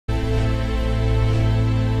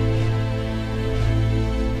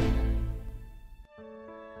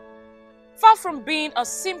Far from being a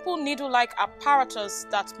simple needle-like apparatus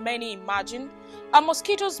that many imagine, a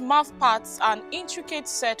mosquito's mouthparts are an intricate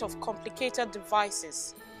set of complicated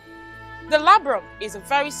devices. The labrum is a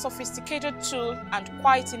very sophisticated tool and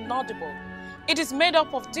quite inaudible. It is made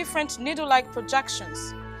up of different needle-like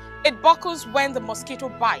projections. It buckles when the mosquito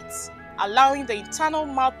bites, allowing the internal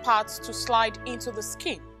mouthparts to slide into the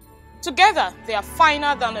skin. Together, they are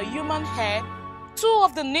finer than a human hair. Two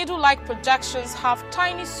of the needle-like projections have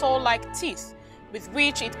tiny saw-like teeth with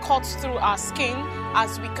which it cuts through our skin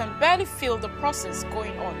as we can barely feel the process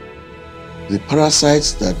going on. The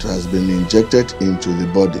parasites that has been injected into the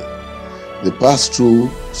body, they pass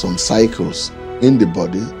through some cycles in the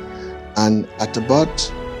body, and at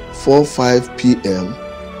about 4-5 p.m.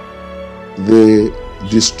 they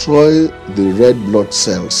destroy the red blood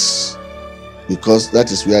cells because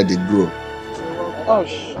that is where they grow.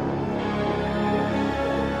 Gosh.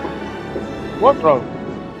 What's wrong?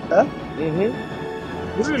 Huh? You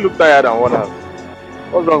really look tired and worn out.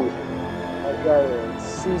 What's wrong with you?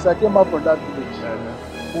 Since I came out from that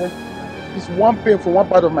village, it's one pain from one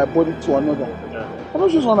part of my body to another. I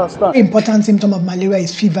don't just understand. The important symptom of malaria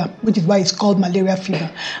is fever, which is why it's called malaria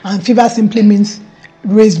fever. And fever simply means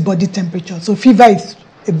raised body temperature. So fever is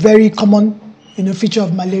a very common feature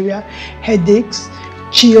of malaria. Headaches,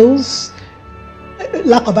 chills,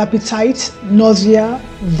 lack of appetite, nausea,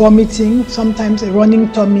 vomiting, sometimes a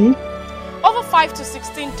running tummy. Over 5 to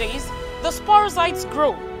 16 days, the sporozoites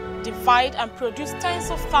grow, divide and produce tens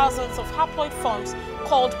of thousands of haploid forms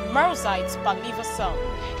called merozoites per liver cell.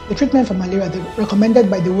 The treatment for malaria, recommended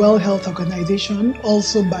by the World Health Organization,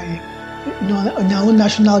 also by our own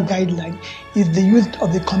national guideline, is the use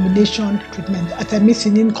of the combination treatment.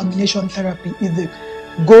 Artemisinin combination therapy is the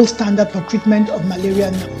gold standard for treatment of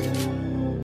malaria now.